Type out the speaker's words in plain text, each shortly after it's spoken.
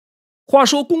话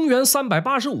说公元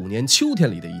385年秋天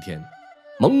里的一天，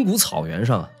蒙古草原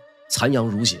上残阳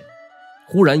如血，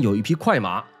忽然有一匹快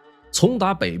马从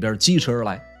打北边疾驰而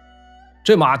来，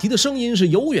这马蹄的声音是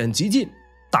由远及近，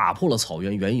打破了草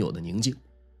原原有的宁静。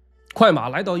快马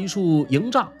来到一处营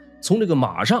帐，从这个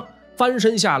马上翻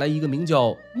身下来一个名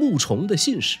叫穆崇的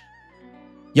信使。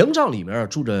营帐里面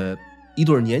住着一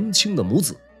对年轻的母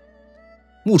子。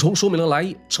穆崇说明了来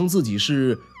意，称自己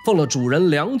是奉了主人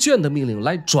梁眷的命令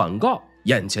来转告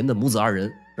眼前的母子二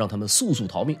人，让他们速速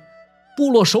逃命。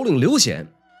部落首领刘显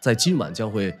在今晚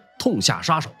将会痛下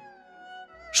杀手。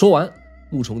说完，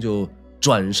穆崇就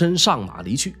转身上马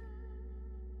离去。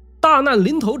大难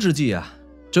临头之际啊，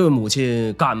这位母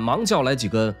亲赶忙叫来几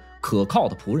个可靠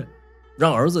的仆人，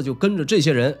让儿子就跟着这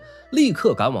些人立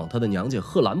刻赶往他的娘家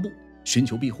贺兰部寻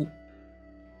求庇护。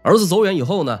儿子走远以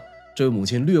后呢，这位母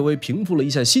亲略微平复了一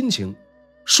下心情，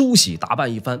梳洗打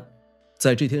扮一番。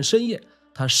在这天深夜，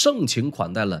她盛情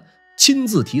款待了亲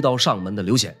自提刀上门的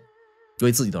刘显，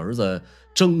为自己的儿子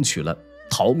争取了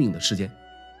逃命的时间。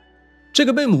这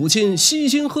个被母亲悉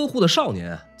心呵护的少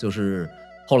年啊，就是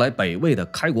后来北魏的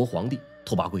开国皇帝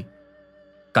拓跋珪。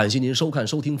感谢您收看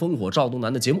收听烽火赵东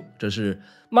南的节目，这是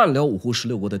漫聊五胡十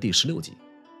六国的第16集，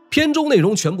片中内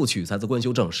容全部取材自官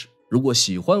修正史。如果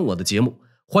喜欢我的节目，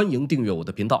欢迎订阅我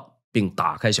的频道并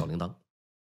打开小铃铛。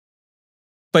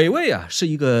北魏啊，是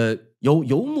一个由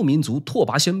游牧民族拓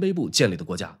跋鲜卑部建立的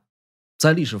国家，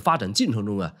在历史发展进程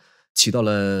中啊，起到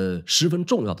了十分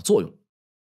重要的作用。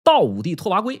道武帝拓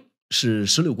跋珪是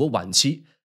16国晚期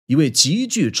一位极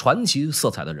具传奇色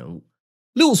彩的人物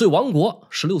，6岁亡国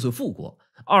，16岁复国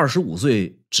，25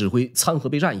岁指挥参合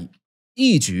杯战役，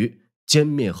一举歼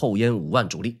灭后燕5万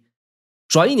主力，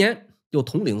转一年又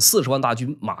统领40万大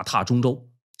军马踏中州，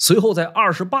随后在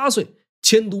28岁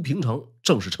迁都平城，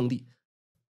正式称帝。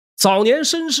早年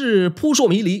身世扑朔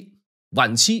迷离，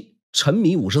晚期沉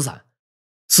迷五石散，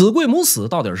子贵母死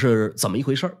到底是怎么一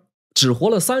回事？只活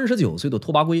了39岁的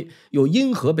拓跋珪又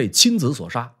因何被亲子所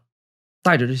杀？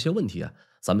带着这些问题啊，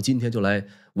咱们今天就来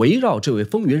围绕这位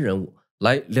风云人物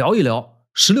来聊一聊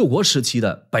16国时期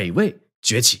的北魏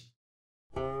崛起。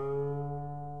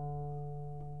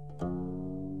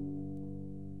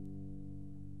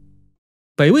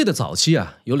北魏的早期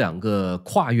啊，有2个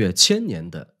跨越1000年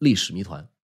的历史谜团，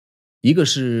一个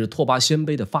是拓跋鲜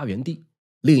卑的发源地，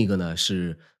另一个呢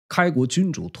是开国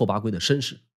君主拓跋珪的身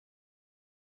世。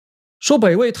说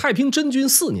北魏太平真君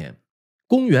4年，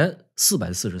公元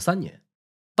443年，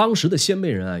当时的鲜卑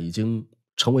人啊已经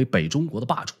成为北中国的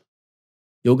霸主。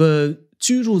有个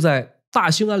居住在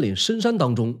大兴安岭深山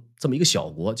当中这么一个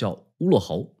小国叫乌洛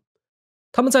侯，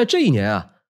他们在这一年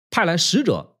啊派来使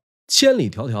者千里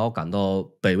迢迢赶到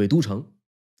北魏都城，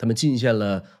他们进献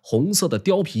了红色的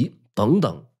貂皮等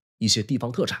等一些地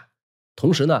方特产，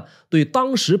同时呢对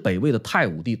当时北魏的太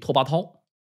武帝拓跋焘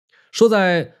说，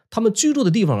在他们居住的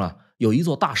地方啊有一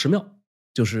座大石庙，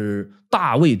就是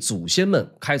大魏祖先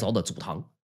们开凿的祖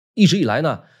堂，一直以来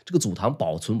呢这个祖堂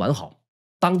保存完好，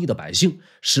当地的百姓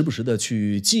时不时的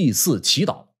去祭祀祈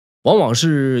祷，往往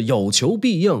是有求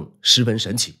必应，十分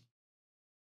神奇。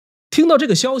听到这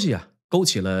个消息啊，勾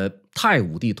起了太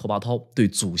武帝拓跋焘对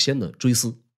祖先的追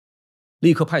思，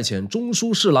立刻派遣中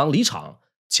书侍郎李昶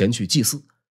前去祭祀，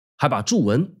还把祝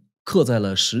文刻在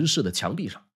了石室的墙壁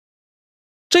上。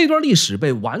这段历史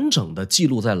被完整的记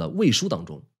录在了魏书当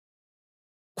中。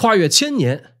跨越1000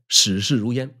年，史事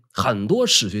如烟，很多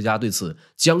史学家对此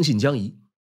将信将疑。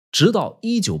直到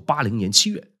1980年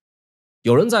7月，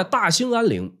有人在大兴安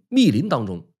岭密林当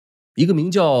中一个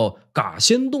名叫嘎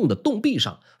仙洞的洞壁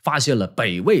上发现了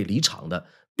北魏李昶的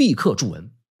壁刻祝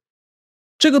文。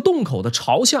这个洞口的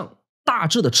朝向、大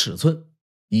致的尺寸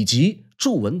以及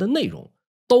祝文的内容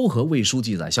都和魏书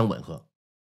记载相吻合。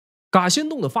嘎仙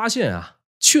洞的发现啊，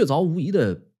确凿无疑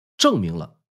的证明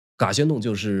了嘎仙洞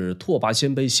就是拓跋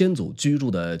鲜卑先祖居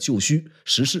住的旧墟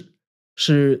石室，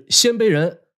是鲜卑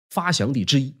人发祥地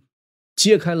之一，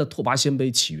揭开了拓跋鲜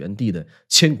卑起源地的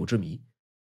千古之谜。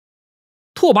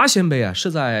拓跋鲜卑啊，是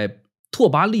在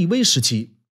拓跋力微时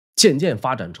期渐渐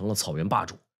发展成了草原霸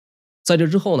主，在这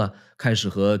之后呢，开始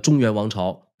和中原王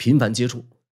朝频繁接触。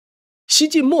西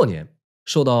晋末年，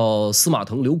受到司马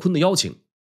腾、刘琨的邀请，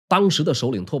当时的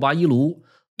首领拓跋伊卢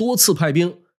多次派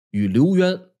兵与刘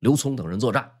渊、刘琮等人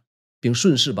作战，并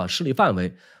顺势把势力范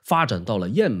围发展到了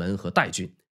雁门和代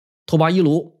郡。拓跋伊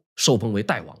卢受封为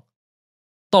代王。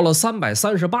到了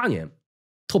338年，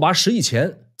拓跋什义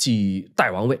虔继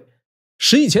代王位。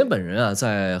什义虔本人啊，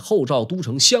在后赵都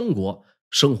城襄国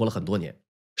生活了很多年，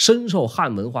深受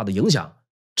汉文化的影响，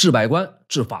治百官、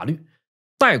治法律，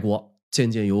代国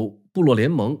渐渐由部落联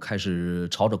盟开始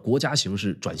朝着国家形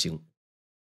式转型。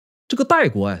这个代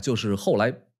国就是后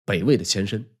来北魏的前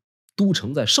身，都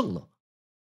城在盛乐。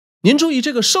您注意，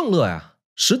这个盛乐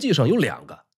实际上有2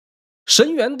个。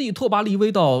神元帝拓跋力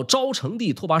微到昭成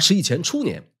帝拓跋十一前初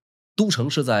年，都城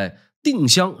是在定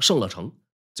襄盛乐城，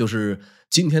就是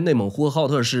今天内蒙呼和浩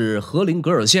特市和林格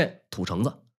尔县土城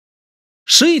子。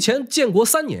十一前建国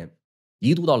3年，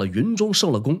移都到了云中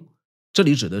盛乐宫，这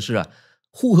里指的是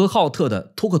呼和浩特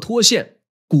的托克托县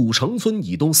古城村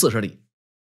以东40里。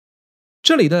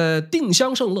这里的定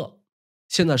襄盛乐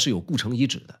现在是有故城遗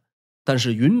址的，但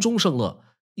是云中盛乐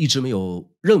一直没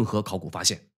有任何考古发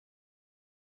现。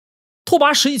拓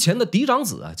跋十一前的嫡长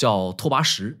子叫拓跋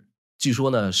实，据说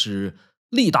呢是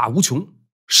力大无穷，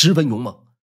十分勇猛。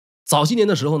早些年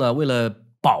的时候呢，为了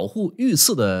保护遇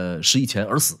刺的十一前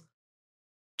而死。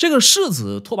这个世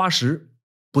子拓跋实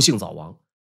不幸早亡，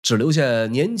只留下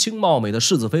年轻貌美的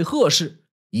世子妃贺氏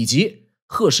以及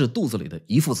贺氏肚子里的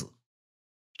遗父子。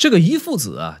这个遗父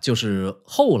子就是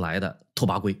后来的拓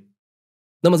跋圭。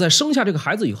那么在生下这个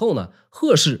孩子以后呢，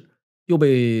贺氏又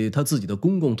被他自己的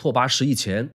公公拓跋十一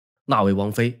前纳为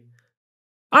王妃。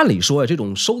按理说这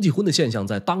种收继婚的现象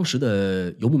在当时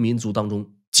的游牧民族当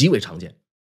中极为常见，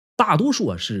大多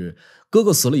数是哥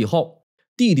哥死了以后，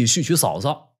弟弟续娶嫂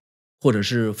嫂，或者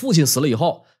是父亲死了以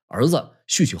后，儿子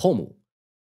续娶后母。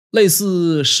类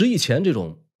似十一前这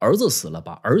种儿子死了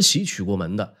把儿媳娶过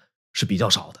门的是比较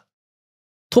少的。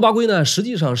拓跋圭呢，实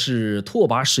际上是拓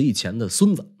跋十一前的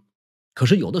孙子，可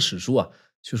是有的史书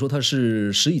却说他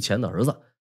是十一前的儿子，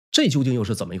这究竟又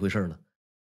是怎么一回事呢？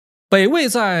北魏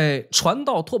在传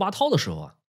到拓跋焘的时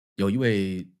候有一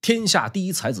位天下第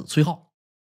一才子崔颢。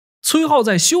崔颢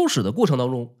在修史的过程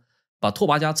当中，把拓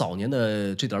跋家早年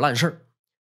的这点烂事儿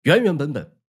原原本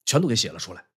本全都给写了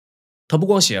出来。他不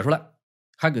光写出来，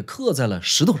还给刻在了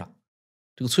石头上。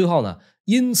这个崔颢呢，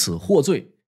因此获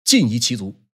罪，尽夷其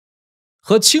族。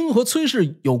和清和崔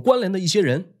氏有关联的一些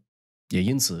人也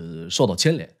因此受到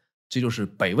牵连，这就是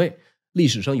北魏历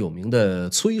史上有名的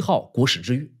崔颢国史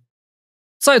之狱。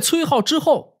在崔颢之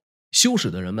后，修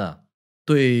史的人们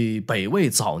对北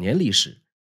魏早年历史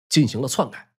进行了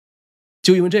篡改。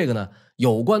就因为这个呢，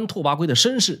有关拓跋圭的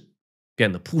身世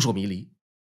变得扑朔迷离，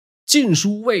晋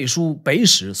书、魏书、北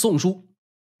史、宋书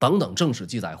等等正史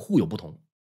记载互有不同。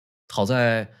好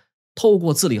在透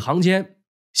过字里行间、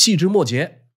细枝末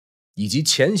节以及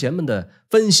前贤们的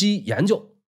分析研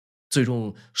究，最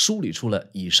终梳理出了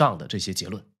以上的这些结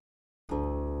论。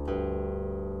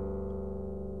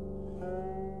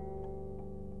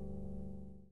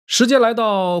时间来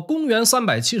到公元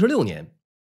376年，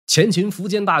前秦苻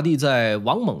坚大帝在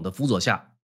王猛的辅佐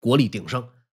下国力鼎盛，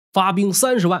发兵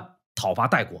30万讨伐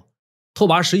代国。拓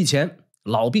跋十一前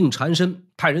老病缠身，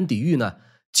派人抵御呢，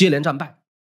接连战败。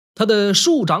他的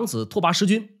庶长子拓跋实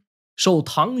军受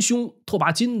堂兄拓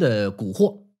跋金的蛊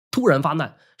惑，突然发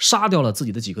难，杀掉了自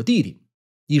己的几个弟弟，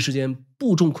一时间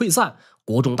部众溃散，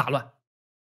国中大乱。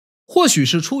或许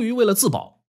是出于为了自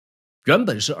保，原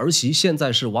本是儿媳现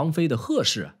在是王妃的贺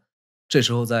氏这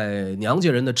时候在娘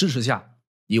家人的支持下，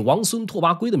以王孙拓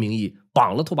跋圭的名义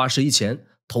绑了拓跋十一前，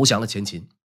投降了前秦。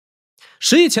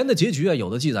十一前的结局有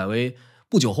的记载为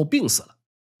不久后病死了，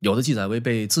有的记载为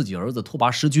被自己儿子拓跋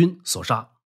实军所杀。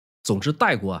总之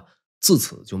代国自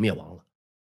此就灭亡了。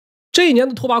这一年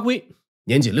的拓跋圭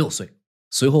年仅6岁，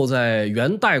随后在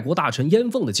原代国大臣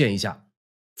燕凤的建议下，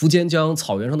苻坚将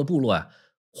草原上的部落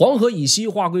黄河以西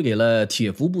划归给了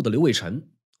铁服部的刘卫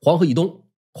辰，黄河以东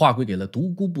划归给了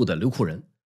独孤部的刘库仁。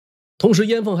同时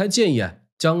燕凤还建议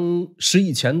将十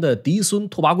一前的嫡孙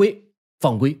拓跋圭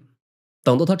放归，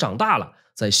等到他长大了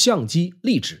再相机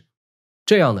立职，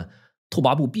这样呢，拓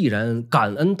跋部必然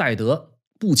感恩戴德，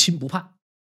不亲不叛。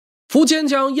苻坚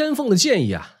将燕凤的建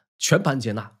议全盘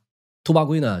接纳，拓跋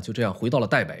圭呢就这样回到了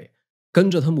代北，跟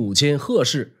着他母亲贺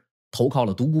氏投靠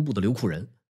了独孤部的刘库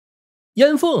仁。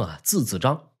燕凤字子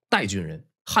章，代郡人，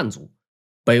汉族，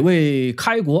北魏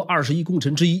开国21功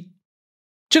臣之一。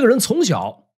这个人从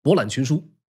小博览群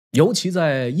书，尤其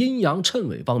在阴阳谶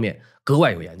纬方面格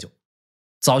外有研究。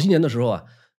早些年的时候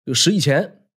十一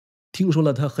前听说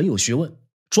了他很有学问，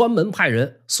专门派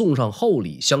人送上厚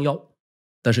礼相邀，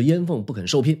但是燕凤不肯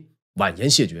受聘，婉言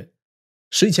谢绝。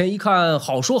十一前一看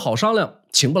好说好商量，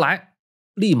请不来，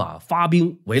立马发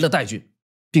兵围了代郡，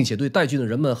并且对代郡的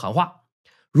人们喊话，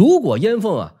如果燕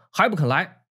凤还不肯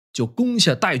来，就攻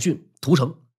下代郡屠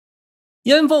城。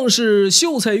燕凤是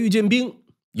秀才遇见兵，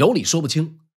有理说不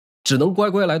清，只能乖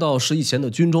乖来到十一前的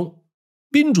军中，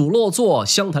宾主落座，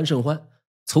相谈甚欢。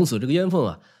从此这个燕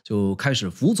凤就开始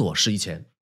辅佐十一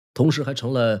前，同时还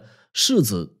成了世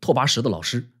子拓跋实的老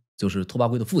师，就是拓跋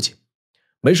圭的父亲。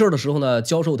没事的时候呢，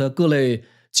教授他各类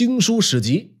经书史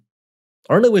籍。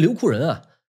而那位刘库仁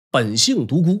本姓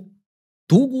独孤，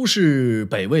独孤是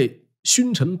北魏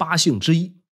勋臣八姓之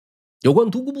一。有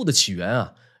关独孤部的起源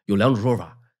啊，有两种说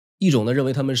法，一种呢认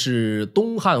为他们是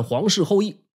东汉皇室后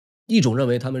裔，一种认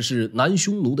为他们是南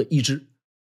匈奴的一支。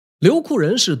刘库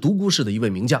仁是独孤氏的一位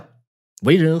名将，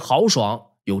为人豪爽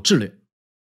有智略。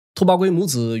拓跋圭母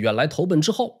子远来投奔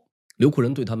之后，刘库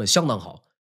仁对他们相当好，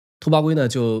拓跋圭呢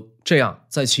就这样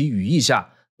在其羽翼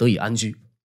下得以安居。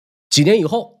几年以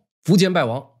后，苻坚败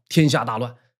亡，天下大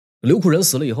乱。刘库仁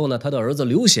死了以后呢，他的儿子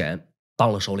刘显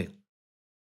当了首领。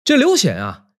这刘显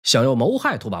啊，想要谋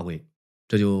害拓跋圭，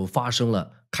这就发生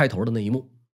了开头的那一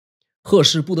幕。贺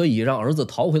氏不得已让儿子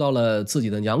逃回到了自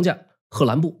己的娘家贺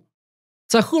兰部。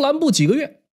在贺兰部几个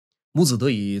月，母子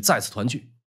得以再次团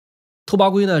聚。拓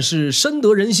跋圭呢是深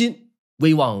得人心，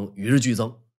威望与日俱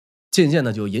增，渐渐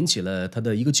的就引起了他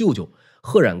的一个舅舅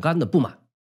贺冉干的不满，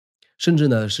甚至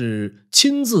呢是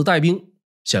亲自带兵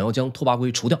想要将拓跋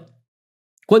圭除掉。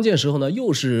关键时候呢，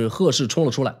又是贺氏冲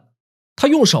了出来，他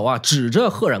用手啊指着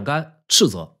贺冉干斥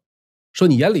责，说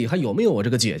你眼里还有没有我这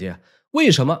个姐姐？为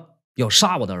什么要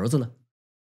杀我的儿子呢？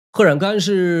贺冉干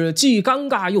是既尴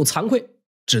尬又惭愧，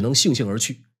只能悻悻而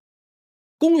去。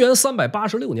公元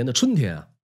386年的春天啊，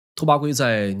拓跋圭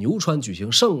在牛川举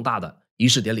行盛大的仪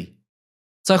式典礼，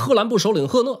在贺兰部首领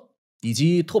贺讷以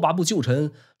及拓跋部旧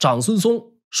臣长孙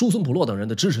松、叔孙普洛等人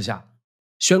的支持下，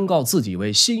宣告自己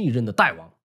为新一任的代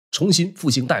王，重新复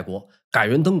兴代国，改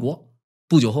元登国。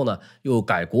不久后呢，又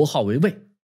改国号为魏。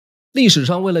历史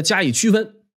上为了加以区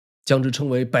分，将之称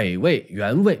为北魏、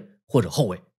元魏或者后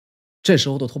魏。这时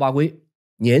候的拓跋圭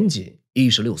年仅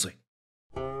16岁。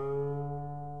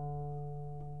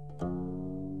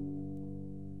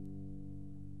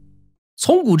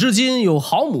从古至今，有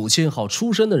好母亲好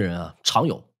出身的人啊常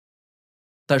有，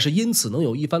但是因此能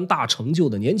有一番大成就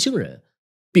的年轻人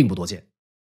并不多见。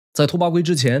在拓跋圭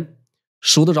之前，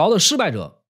数得着的失败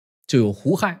者就有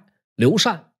胡亥、刘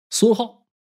禅、孙皓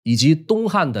以及东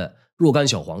汉的若干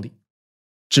小皇帝。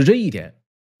只这一点，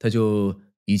他就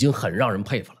已经很让人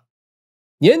佩服了。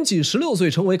年仅16岁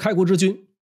成为开国之君，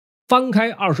翻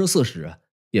开24史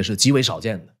也是极为少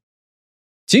见的。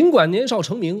尽管年少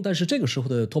成名，但是这个时候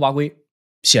的拓跋圭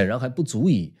显然还不足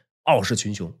以傲视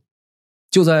群雄。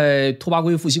就在拓跋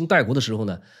圭复兴代国的时候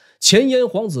呢，前燕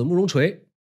皇子慕容垂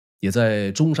也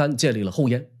在中山建立了后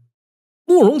燕。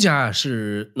慕容家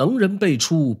是能人辈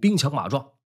出，兵强马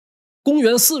壮。公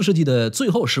元4世纪的最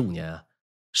后15年啊，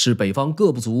是北方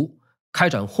各部族开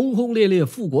展轰轰烈烈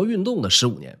复国运动的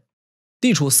15年。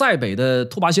地处塞北的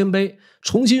拓跋鲜卑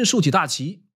重新竖起大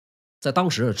旗，在当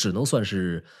时只能算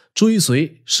是追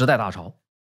随时代大潮。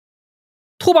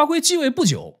拓跋圭继位不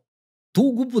久，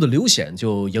独孤部的刘显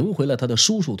就迎回了他的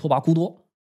叔叔拓跋枯多，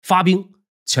发兵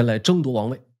前来争夺王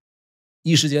位。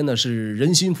一时间呢是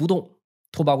人心浮动，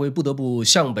拓跋圭不得不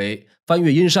向北翻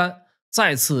越阴山，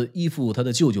再次依附他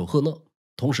的舅舅贺讷，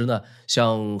同时呢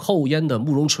向后燕的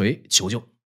慕容垂求救。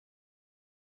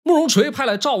慕容垂派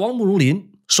来赵王慕容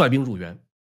林率兵入援，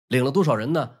领了多少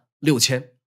人呢？6000。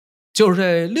就是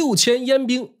这6000燕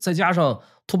兵，再加上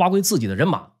拓跋圭自己的人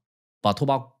马，把拓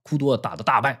跋枯多打得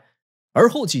大败。而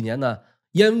后几年呢，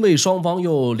燕魏双方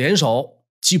又联手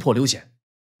击破刘显。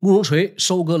慕容垂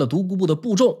收割了独孤部的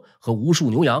部众和无数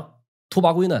牛羊，拓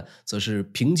跋圭呢，则是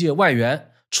凭借外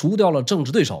援除掉了政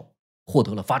治对手，获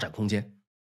得了发展空间。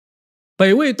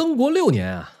北魏登国6年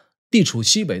啊，地处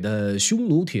西北的匈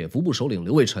奴铁服部首领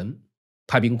刘卫辰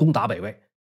派兵攻打北魏。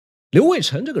刘卫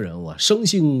辰这个人物啊，生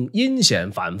性阴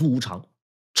险，反复无常，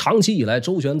长期以来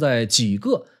周旋在几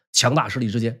个强大势力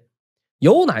之间，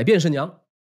有奶便是娘，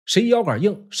谁腰杆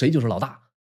硬谁就是老大。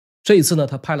这一次呢，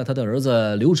他派了他的儿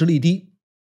子刘直隶低，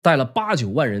带了8、9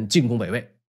万人进攻北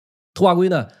魏。拓跋圭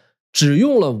呢，只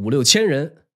用了5、6千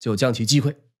人就将其击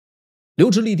溃。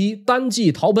刘直隶低单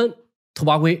骑逃奔，拓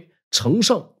跋圭乘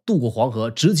胜渡过黄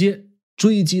河，直接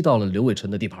追击到了刘卫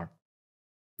辰的地盘。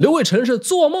刘卫辰是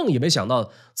做梦也没想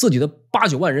到自己的8、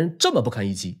9万人这么不堪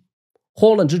一击，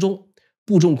慌乱之中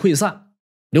部众溃散，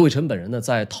刘卫辰本人呢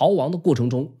在逃亡的过程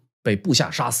中被部下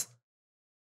杀死。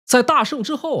在大胜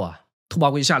之后啊，拓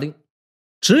跋圭下令，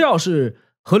只要是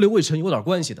和刘卫辰有点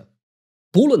关系的，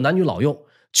不论男女老幼，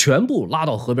全部拉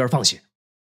到河边放血，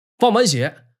放完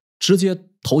血直接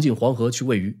投进黄河去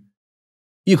喂鱼，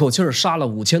一口气杀了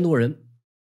5000多人，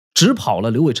只跑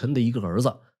了刘卫辰的一个儿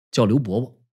子，叫刘伯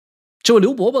伯。这位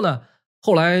刘伯伯呢，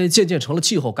后来渐渐成了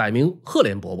气候，改名赫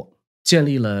连伯伯，建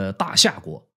立了大夏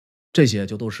国。这些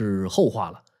就都是后话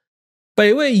了。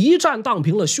北魏一战荡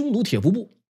平了匈奴铁服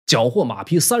部，缴获马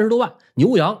匹30多万，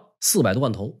牛羊400多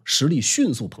万头，实力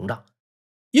迅速膨胀。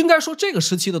应该说，这个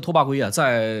时期的拓跋圭啊，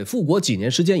在复国几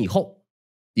年时间以后，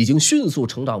已经迅速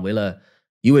成长为了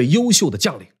一位优秀的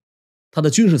将领。他的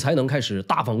军事才能开始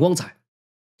大放光彩，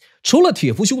除了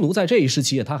铁服匈奴，在这一时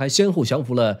期他还先后降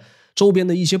服了周边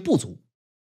的一些部族，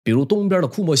比如东边的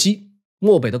库莫西、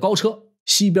漠北的高车、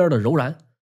西边的柔然。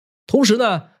同时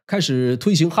呢，开始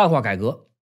推行汉化改革，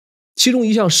其中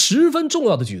一项十分重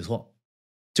要的举措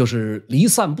就是离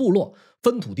散部落，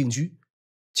分土定居，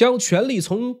将权力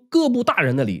从各部大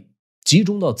人那里集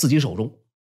中到自己手中。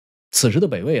此时的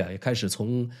北魏也开始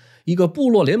从一个部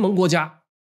落联盟国家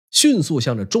迅速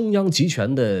向着中央集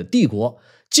权的帝国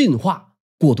进化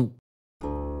过渡。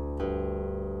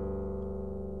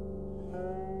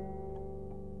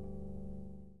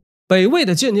北魏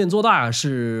的渐渐做大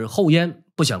是后燕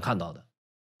不想看到的。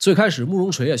最开始慕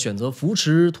容垂选择扶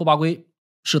持拓跋圭，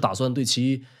是打算对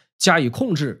其加以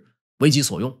控制，为己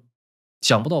所用。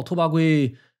想不到拓跋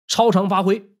圭超常发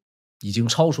挥，已经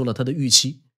超出了他的预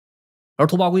期。而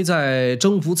拓跋圭在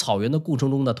征服草原的过程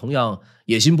中呢，同样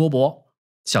野心勃勃，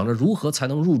想着如何才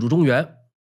能入主中原。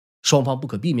双方不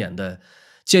可避免的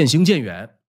渐行渐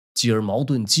远，继而矛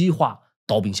盾激化，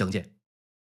刀兵相见。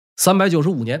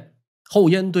395年，后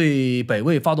燕对北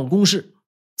魏发动攻势，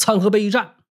参合背一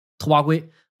战，拓跋圭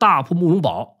大破慕容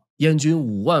宝，燕军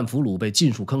5万俘虏被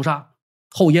尽数坑杀，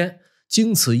后燕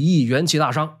经此一役元气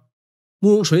大伤。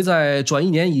慕容垂在转1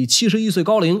年以71岁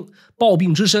高龄抱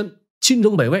病之身亲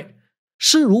征北魏，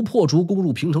势如破竹攻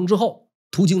入平城之后，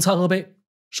途经参合碑，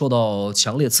受到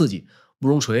强烈刺激，慕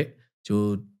容垂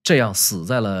就这样死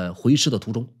在了回师的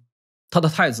途中。他的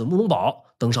太子慕容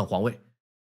宝登上皇位。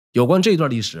有关这段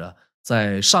历史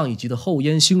在上一集的后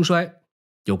燕兴衰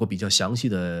有过比较详细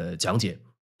的讲解，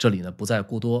这里呢不再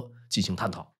过多进行探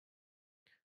讨。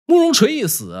慕容垂一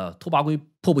死，拓跋圭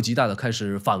迫不及待地开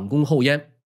始反攻后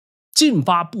燕，进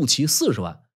发步骑40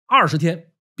万，20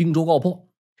天兵州告破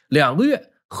，2个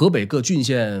月河北各郡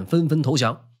县纷纷投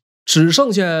降，只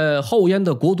剩下后燕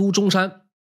的国都中山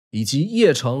以及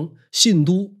邺城、信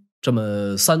都这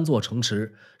么3座城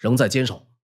池仍在坚守。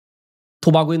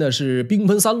拓跋圭呢是兵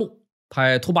分3路，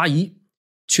派拓跋仪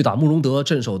去打慕容德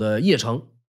镇守的邺城，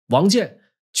王建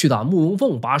去打慕容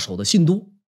凤把守的信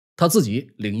都，他自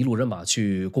己领一路人马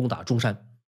去攻打中山。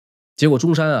结果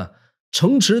中山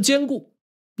城池坚固，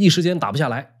一时间打不下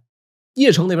来。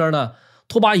邺城那边呢，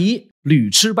拓跋仪屡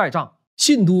吃败仗，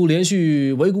信都连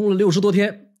续围攻了60多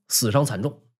天，死伤惨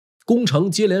重，攻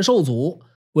城接连受阻。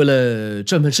为了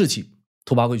振奋士气，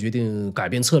拓跋圭决定改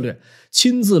变策略，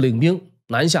亲自领兵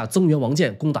南下增援王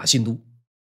建，攻打信都。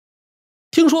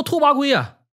听说拓跋圭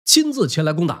亲自前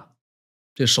来攻打，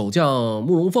这守将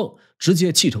慕容凤直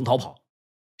接弃城逃跑，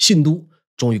信都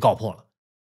终于告破了。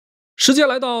时间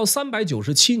来到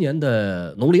397年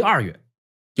的农历2月，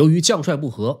由于将帅不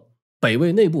和，北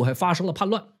魏内部还发生了叛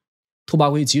乱，拓跋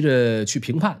圭急着去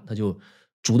平叛，他就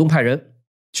主动派人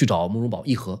去找慕容宝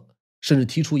议和，甚至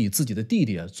提出以自己的弟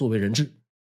弟作为人质。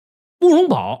慕容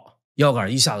宝腰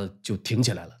杆一下子就挺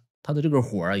起来了，他的这个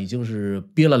火已经是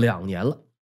憋了2年了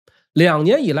，2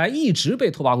年以来一直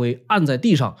被拓跋圭按在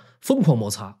地上疯狂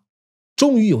摩擦，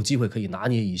终于有机会可以拿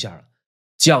捏一下了。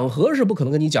讲和是不可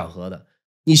能跟你讲和的，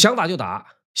你想打就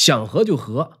打，想和就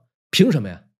和，凭什么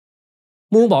呀？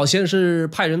慕容宝先是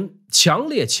派人强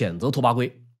烈谴责拓跋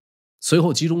圭，随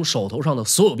后集中手头上的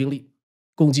所有兵力，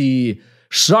共计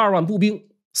12万步兵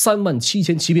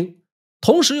，37000骑兵，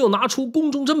同时又拿出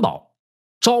宫中珍宝，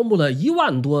招募了1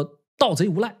万多盗贼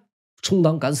无赖充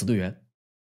当敢死队员，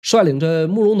率领着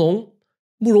慕容农、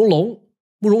慕容龙、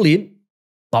慕容林，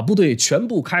把部队全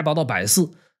部开拔到柏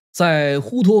肆，在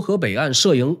滹沱河北岸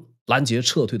设营，拦截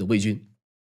撤退的魏军。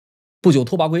不久，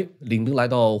拓跋圭领兵来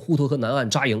到滹沱河南岸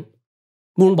扎营，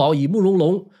慕容宝以慕容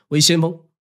龙为先锋，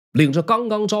领着刚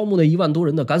刚招募那1万多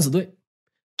人的敢死队，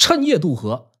趁夜渡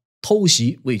河，偷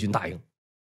袭魏军大营。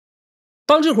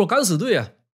当这伙敢死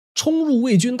队冲入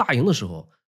魏军大营的时候，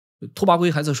拓跋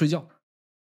圭还在睡觉，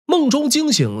梦中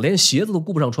惊醒，连鞋子都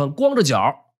顾不上穿，光着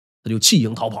脚他就弃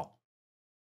营逃跑。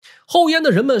后燕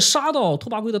的人们杀到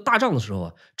拓跋圭的大帐的时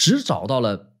候只找到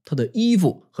了他的衣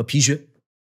服和皮靴，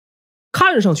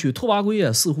看上去拓跋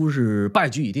圭似乎是败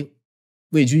局已定，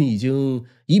魏军已经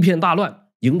一片大乱，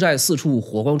营寨四处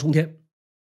火光冲天。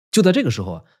就在这个时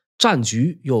候战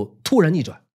局又突然逆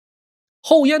转，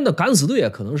后燕的敢死队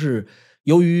可能是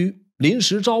由于临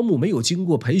时招募，没有经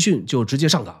过培训就直接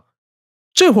上岗，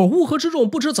这伙乌合之众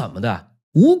不知怎么的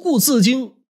无故自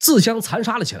惊，自相残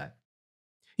杀了起来。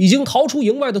已经逃出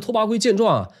营外的拓跋圭见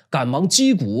状赶忙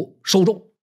击鼓收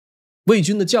众。魏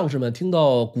军的将士们听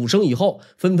到鼓声以后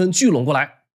纷纷聚拢过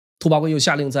来，拓跋圭又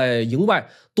下令在营外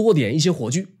多点一些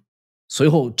火炬，随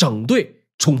后整队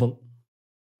冲锋。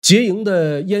劫营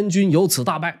的燕军由此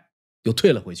大败，又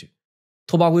退了回去。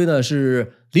拓跋圭呢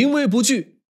是临危不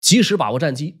惧，及时把握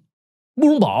战机，慕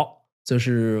容宝则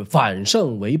是反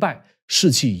胜为败，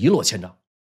士气一落千丈。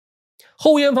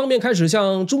后燕方面开始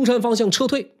向中山方向撤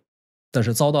退，但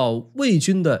是遭到魏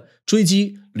军的追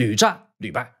击，屡战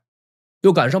屡败。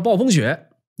又赶上暴风雪，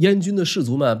燕军的士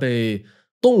卒们被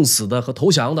冻死的和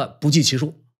投降的不计其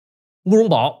数。慕容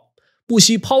宝不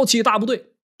惜抛弃大部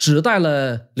队，只带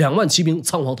了2万骑兵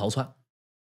仓皇逃窜。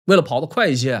为了跑得快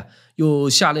一些，又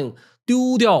下令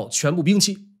丢掉全部兵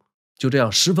器，就这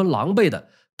样十分狼狈地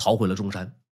逃回了中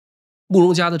山。慕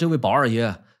容家的这位宝二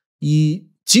爷以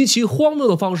极其荒谬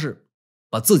的方式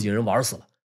把自己人玩死了。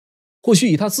或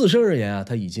许以他自身而言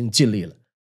他已经尽力了，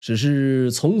只是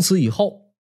从此以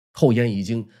后，后燕已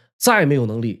经再没有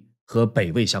能力和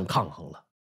北魏相抗衡了。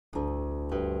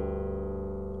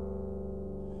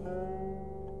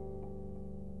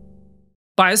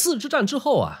柏肆之战之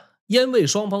后燕魏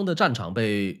双方的战场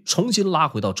被重新拉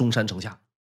回到中山城下。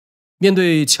面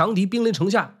对强敌兵临城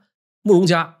下，慕容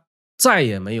家再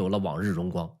也没有了往日荣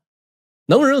光。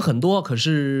能人很多，可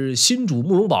是新主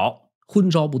慕容宝昏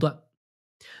招不断。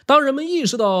当人们意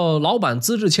识到老板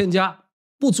资质欠佳，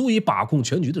不足以把控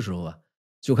全局的时候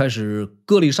就开始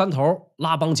各立山头，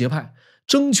拉帮结派，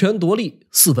争权夺利，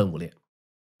四分五裂。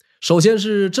首先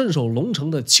是镇守龙城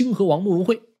的清河王慕容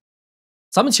慧。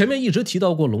咱们前面一直提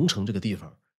到过龙城这个地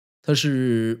方，它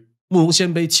是慕容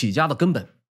鲜卑起家的根本，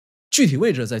具体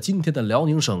位置在今天的辽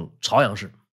宁省朝阳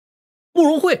市。慕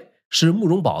容慧是慕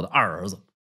容宝的二儿子，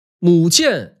母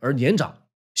健而年长，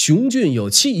雄俊有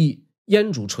气义，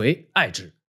燕主垂爱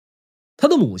之。他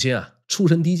的母亲出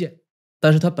身低贱，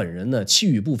但是他本人呢气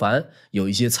宇不凡，有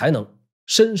一些才能，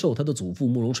深受他的祖父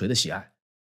慕容垂的喜爱。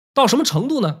到什么程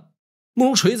度呢？慕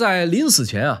容垂在临死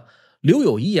前留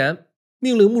有遗言，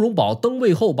命令慕容宝登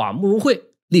位后把慕容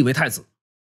慧立为太子。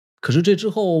可是这之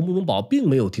后慕容宝并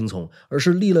没有听从，而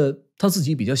是立了他自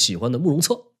己比较喜欢的慕容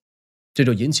策，这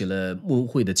就引起了慕容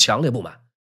慧的强烈不满。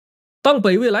当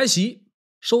北魏来袭，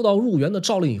收到入园的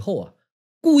诏令以后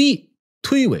故意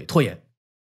推诿拖延，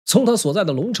从他所在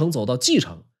的龙城走到蓟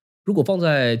城，如果放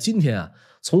在今天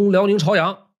从辽宁朝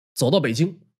阳走到北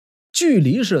京，距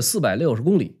离是460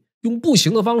公里，用步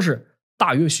行的方式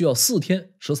大约需要4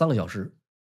天13个小时。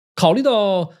考虑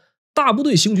到大部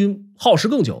队行军耗时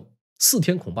更久，4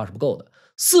天恐怕是不够的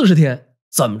，40天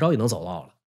怎么着也能走到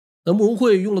了。那慕容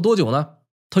慧用了多久呢？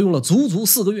他用了足足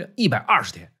4个月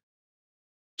，120天。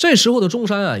这时候的中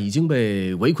山已经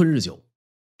被围困日久，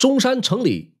中山城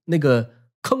里那个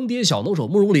坑爹小能手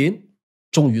慕容林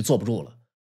终于坐不住了，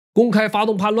公开发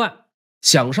动叛乱，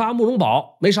想杀慕容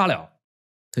宝没杀了，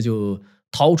他就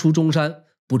逃出中山，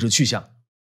不知去向。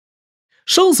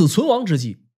生死存亡之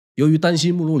际，由于担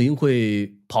心慕容林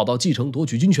会跑到蓟城夺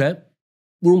取军权，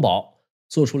慕容宝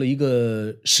做出了一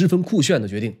个十分酷炫的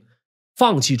决定，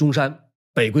放弃中山，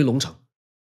北归龙城。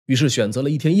于是选择了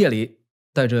一天夜里，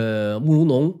带着慕容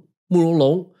农、慕容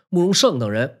龙、慕容胜等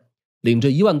人，领着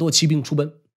1万多骑兵出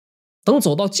奔。等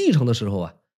走到蓟城的时候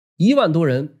1万多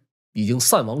人已经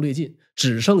散亡略尽，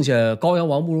只剩下高阳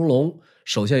王慕容龙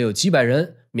手下有几百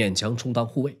人勉强充当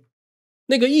护卫。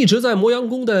那个一直在磨阳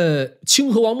宫的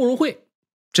清河王慕容慧，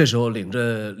这时候领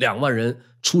着2万人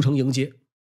出城迎接。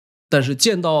但是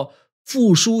见到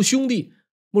父叔兄弟，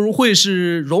慕容慧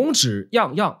是容止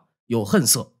样样有恨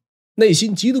色，内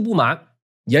心极度不满，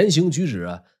言行举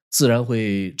止自然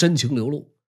会真情流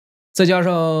露。再加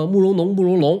上慕容农、慕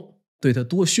容龙对他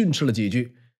多训斥了几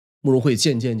句，慕容慧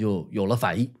渐渐就有了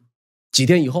反意。几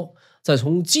天以后，在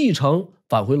从蓟城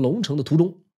返回龙城的途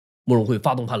中，慕容慧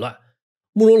发动叛乱，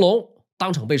慕容龙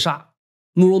当场被杀，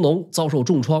慕容农遭受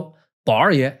重创，宝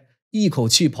二爷一口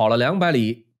气跑了200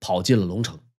里，跑进了龙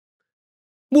城。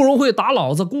慕容慧打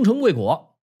老子攻城未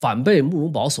果，反被慕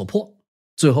容宝所破，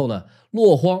最后呢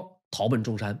落荒逃奔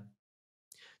中山。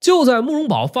就在慕容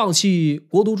宝放弃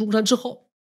国都中山之后，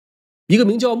一个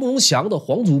名叫慕容祥的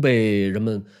皇族被人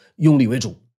们拥立为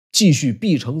主，继续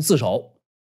闭城自守。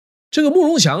这个慕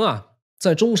容祥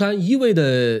在中山一味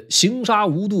的行杀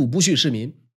无度，不恤市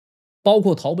民，包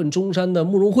括逃奔中山的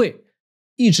慕容慧，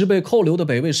一直被扣留的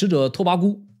北魏使者拓跋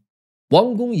珪，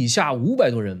王宫以下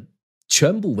500多人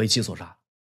全部为其所杀。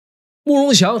慕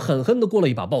容祥狠狠地过了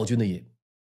一把暴君的瘾，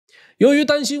由于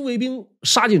担心卫兵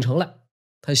杀进城来，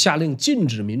他下令禁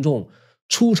止民众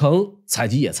出城采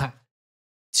集野菜。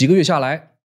几个月下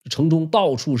来，城中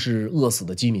到处是饿死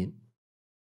的饥民。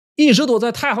一直躲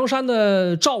在太行山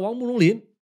的赵王慕容林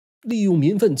利用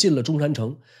民愤进了中山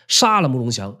城，杀了慕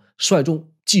容祥，率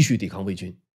众继续抵抗魏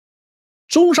军。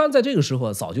中山在这个时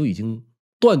候早就已经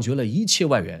断绝了一切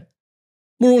外援。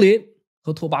慕容林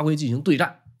和拓跋珪进行对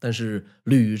战，但是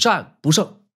屡战不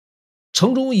胜，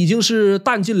城中已经是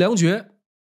弹尽粮绝。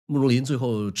慕容林最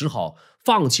后只好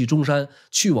放弃中山，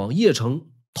去往邺城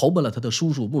投奔了他的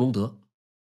叔叔慕容德，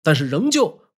但是仍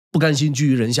旧不甘心居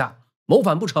于人下，谋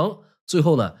反不成，最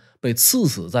后呢被赐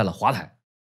死在了华台。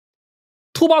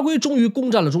拓跋圭终于攻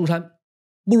占了中山，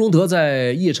慕容德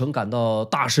在邺城感到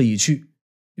大势已去，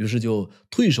于是就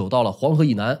退守到了黄河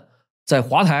以南，在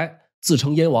华台自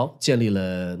称燕王，建立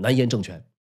了南燕政权。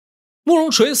慕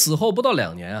容垂死后不到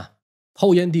2年啊，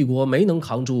后燕帝国没能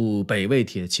扛住北魏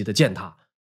铁骑的践踏，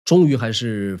终于还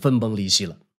是分崩离析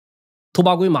了。拓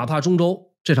跋圭马踏中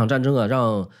州这场战争啊，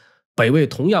让北魏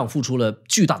同样付出了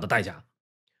巨大的代价，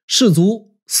士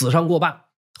卒死伤过半，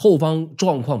后方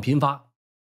状况频发，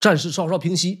战事稍稍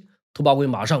平息，拓跋圭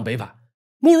马上北返。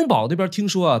慕容宝那边听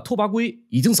说啊，拓跋圭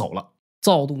已经走了，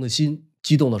躁动的心，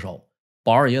激动的手，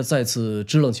宝二爷再次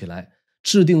支棱起来，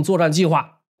制定作战计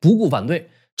划，不顾反对，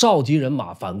召集人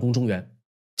马反攻中原。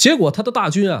结果他的大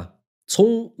军啊，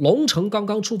从龙城刚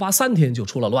刚出发3天就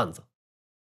出了乱子。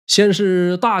先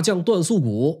是大将段素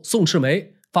谷、宋赤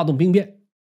眉发动兵变，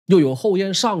又有后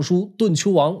燕尚书顿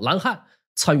丘王蓝汉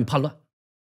参与叛乱。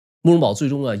慕容宝最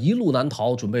终啊一路南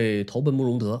逃，准备投奔慕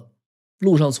容德。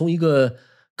路上从一个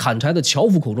砍柴的樵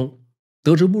夫口中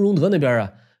得知慕容德那边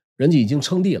啊人家已经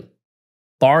称帝了。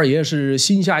宝二爷是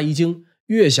心下一惊，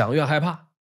越想越害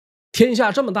怕，天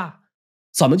下这么大，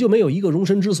怎么就没有一个容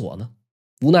身之所呢？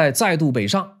无奈再度北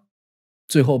上，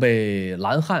最后被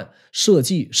蓝汉设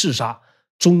计弑杀，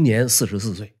终年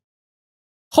44岁。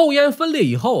后燕分裂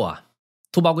以后啊，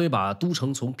拓跋圭把都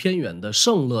城从偏远的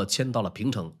盛乐迁到了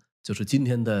平城，就是今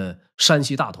天的山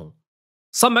西大同。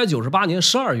398年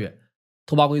12月，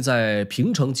拓跋圭在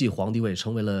平城继皇帝位，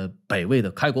成为了北魏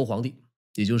的开国皇帝，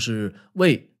也就是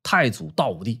魏太祖道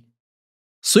武帝。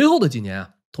随后的几年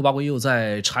啊，拓跋圭又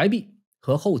在柴壁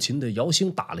和后秦的姚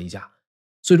兴打了一架，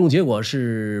最终结果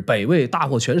是北魏大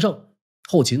获全胜，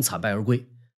后秦惨败而归。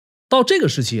到这个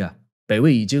时期啊，北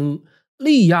魏已经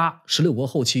力压16国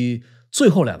后期最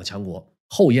后2个强国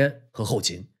后燕和后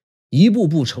秦，一步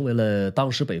步成为了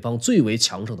当时北方最为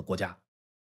强盛的国家。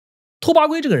拓跋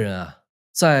圭这个人啊，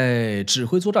在指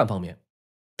挥作战方面，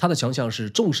他的强项是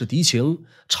重视敌情，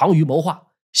长于谋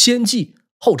划，先计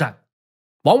后战，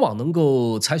往往能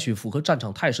够采取符合战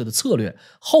场态势的策略，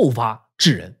后发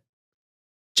制人。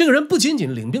这个人不仅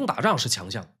仅领兵打仗是强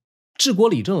项，治国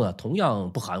理政啊同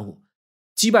样不含糊。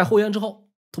击败后燕之后，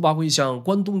拓跋圭向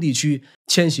关东地区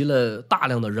迁徙了大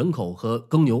量的人口和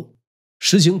耕牛，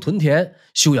实行屯田，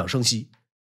休养生息。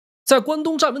在关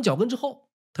东站稳脚跟之后，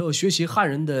他又学习汉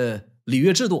人的礼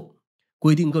乐制度，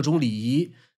规定各种礼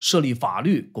仪，设立法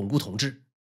律，巩固统治，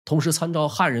同时参照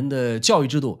汉人的教育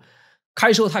制度，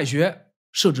开设太学，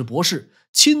设置博士，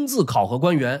亲自考核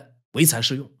官员，唯才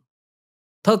是用。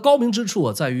他的高明之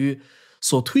处在于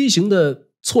所推行的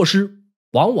措施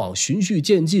往往循序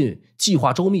渐进，计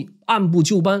划周密，按部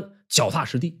就班，脚踏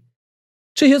实地。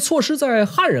这些措施在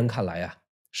汉人看来啊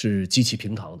是极其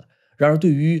平常的，然而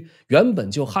对于原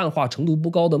本就汉化程度不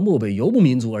高的漠北游牧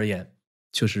民族而言，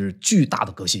却是巨大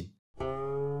的革新。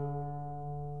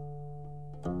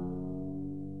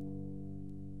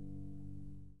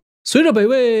随着北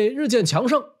魏日渐强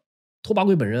盛，拓跋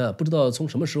圭本人啊不知道从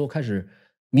什么时候开始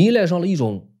迷恋上了一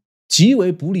种极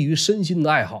为不利于身心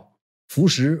的爱好，服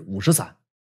食五石散。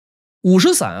五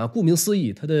石散啊，顾名思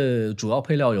义，它的主要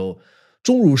配料有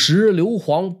钟乳石、硫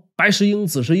磺、白石英、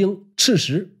紫石英、赤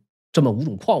石这么5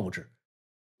种矿物质。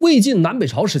魏晋南北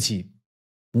朝时期，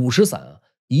五石散啊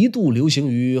一度流行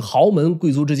于豪门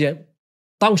贵族之间。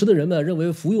当时的人们认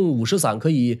为服用五石散可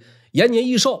以延年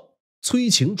益寿、催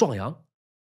情壮阳，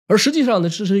而实际上呢，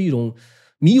这是一种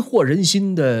迷惑人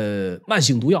心的慢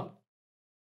性毒药。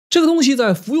这个东西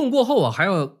在服用过后啊，还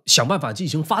要想办法进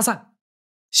行发散，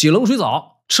洗冷水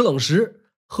澡，吃冷食，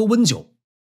喝温酒，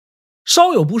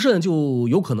稍有不慎就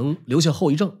有可能留下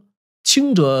后遗症，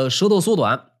轻者舌头缩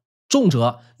短，重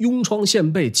者痈疮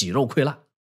陷背，脊肉溃烂。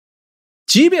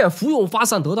即便服用发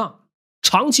散得当，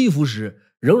长期服食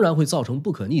仍然会造成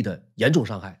不可逆的严重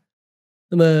伤害。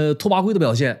那么拓跋圭的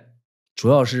表现主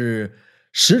要是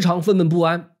时常愤懑不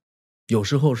安，有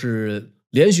时候是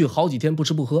连续好几天不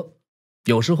吃不喝，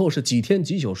有时候是几天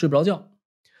几宿睡不着觉，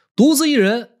独自一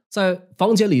人在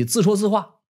房间里自说自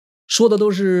话，说的都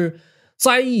是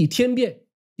灾异天变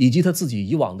以及他自己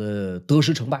以往的得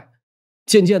失成败。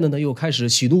渐渐的呢，又开始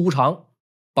喜怒无常，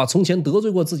把从前得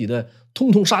罪过自己的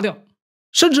通通杀掉。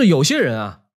甚至有些人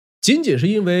啊，仅仅是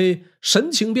因为神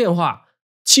情变化，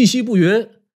气息不匀，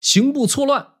行步错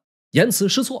乱，言辞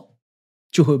失措，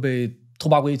就会被拓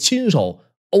跋圭亲手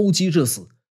殴击致死，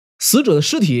死者的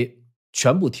尸体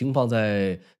全部停放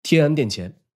在天安殿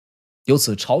前。由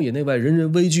此朝野内外人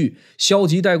人畏惧，消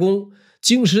极怠工，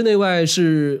京师内外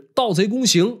是盗贼宫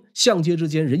行，相街之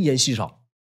间人烟稀少，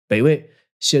北魏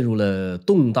陷入了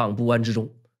动荡不安之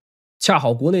中。恰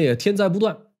好国内天灾不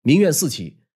断，民怨四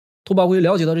起，拓跋珪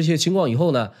了解到这些情况以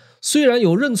后呢，虽然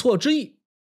有认错之意，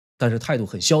但是态度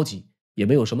很消极，也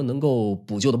没有什么能够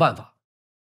补救的办法。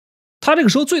他这个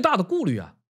时候最大的顾虑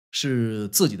啊，是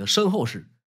自己的身后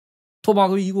事。拓跋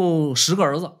珪一共10个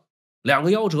儿子，2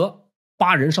个夭折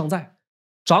，8人尚在。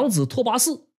长子拓跋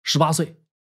嗣18岁，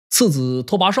次子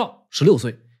拓跋绍16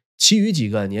岁，其余几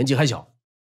个年纪还小。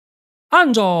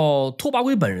按照拓跋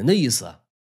珪本人的意思，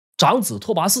长子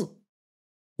拓跋嗣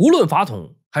无论法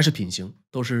统还是品行，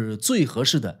都是最合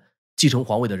适的继承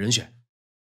皇位的人选。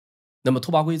那么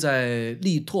拓跋珪在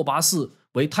立拓跋嗣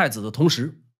为太子的同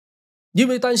时，因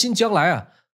为担心将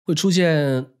来会出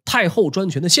现太后专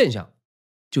权的现象，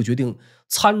就决定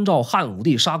参照汉武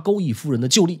帝杀钩弋夫人的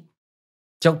旧例，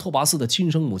将拓跋嗣的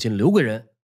亲生母亲刘贵人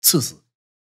赐死。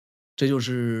这就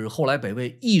是后来北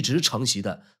魏一直承袭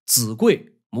的子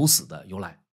贵母死的由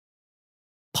来。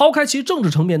抛开其政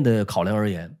治层面的考量而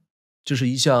言，这是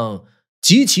一项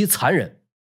极其残忍、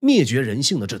灭绝人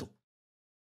性的制度。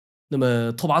那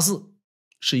么拓跋嗣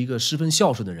是一个十分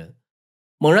孝顺的人，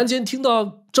猛然间听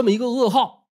到这么一个噩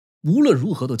耗，无论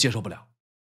如何都接受不了，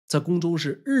在宫中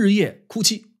是日夜哭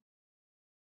泣。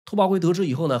拓跋珪得知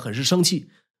以后呢，很是生气，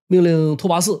命令拓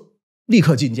跋嗣立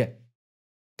刻觐见。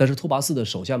但是拓跋嗣的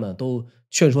手下们都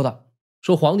劝说他，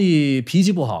说皇帝脾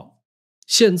气不好，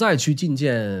现在去觐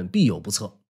见必有不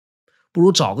测，不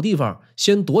如找个地方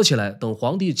先躲起来，等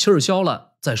皇帝气儿消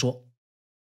了再说。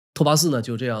拓跋嗣呢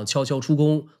就这样悄悄出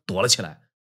宫躲了起来。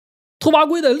拓跋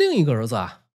珪的另一个儿子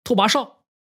拓跋绍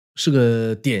是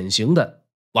个典型的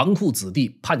纨绔子弟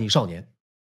叛逆少年，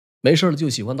没事了就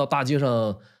喜欢到大街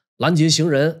上拦截行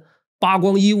人，扒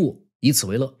光衣物，以此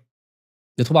为乐。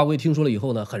那拓跋珪听说了以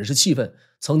后呢，很是气愤，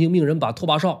曾经命人把拓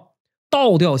跋绍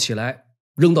倒吊起来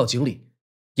扔到井里，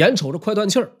眼瞅着快断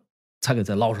气儿才给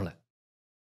再捞上来。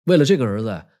为了这个儿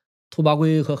子，拓跋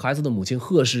珪和孩子的母亲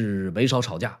贺氏没少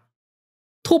吵架。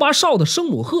拓跋绍的生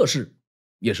母贺氏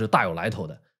也是大有来头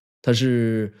的，她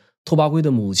是拓跋珪的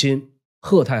母亲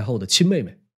贺太后的亲妹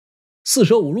妹，四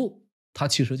舍五入她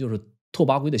其实就是拓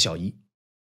跋珪的小姨。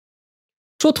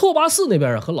说拓跋嗣那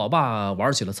边和老爸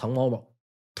玩起了藏猫猫，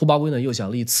拓跋珪呢又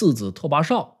想立次子拓跋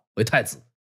绍为太子。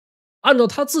按照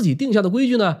他自己定下的规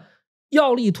矩呢，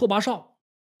要立拓跋绍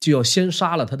就要先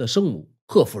杀了他的生母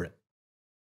贺夫人。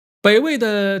北魏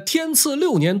的天赐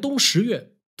6年冬10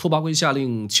月，拓跋珪下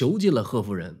令囚禁了贺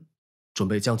夫人，准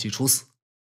备将其处死。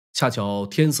恰巧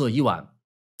天色已晚，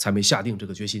才没下定这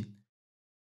个决心。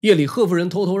夜里贺夫人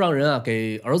偷偷让人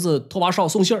给儿子拓跋绍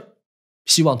送信儿，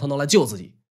希望他能来救自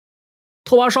己。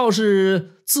拓跋绍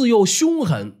是自幼凶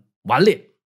狠顽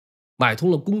劣，买通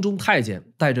了宫中太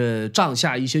监，带着帐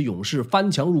下一些勇士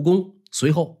翻墙入宫，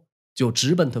随后就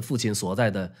直奔他父亲所在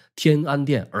的天安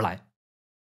殿而来。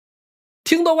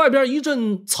听到外边一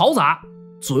阵嘈杂，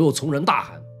左右从人大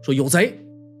喊说有贼。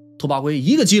拓跋珪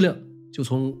一个机灵就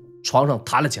从床上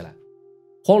弹了起来，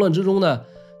慌乱之中呢，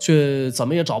却怎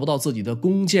么也找不到自己的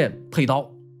弓箭佩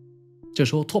刀。这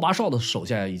时候拓跋绍的手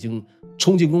下已经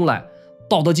冲进宫来，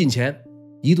到他近前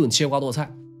一顿切瓜剁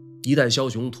菜，一代枭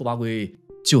雄拓跋珪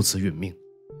就此殒命。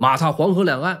马踏黄河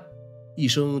两岸，一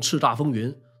生叱咤风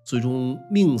云，最终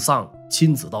命丧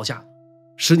亲子刀下，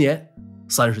时年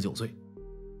39岁。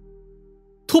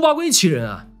拓跋珪其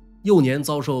人幼年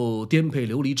遭受颠沛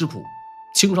流离之苦，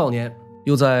青少年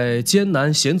又在艰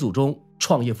难险阻中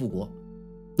创业复国，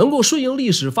能够顺应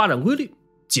历史发展规律，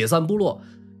解散部落，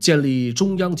建立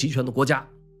中央集权的国家。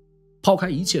抛开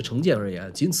一切成见而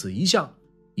言，仅此一项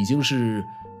已经是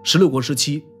16国时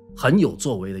期很有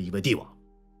作为的一位帝王。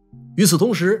与此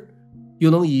同时，又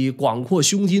能以广阔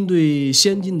胸襟对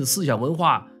先进的思想文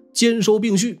化兼收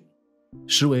并蓄，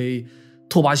实为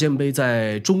拓跋鲜卑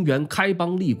在中原开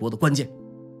邦立国的关键，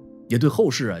也对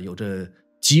后世有着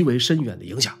极为深远的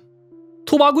影响。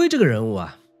拓跋珪这个人物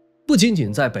不仅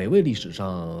仅在北魏历史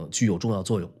上具有重要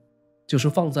作用，就是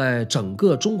放在整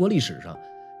个中国历史上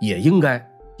也应该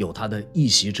有他的一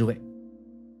席之位。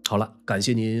好了，感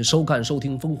谢您收看收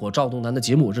听烽火赵东南的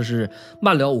节目，这是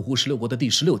漫聊五胡十六国的第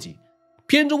16集，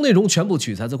片中内容全部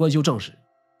取材自官修正史。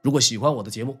如果喜欢我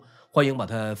的节目，欢迎把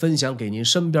它分享给您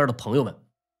身边的朋友们。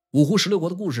五胡十六国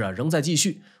的故事仍在继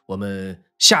续，我们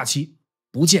下期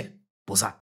不见不散。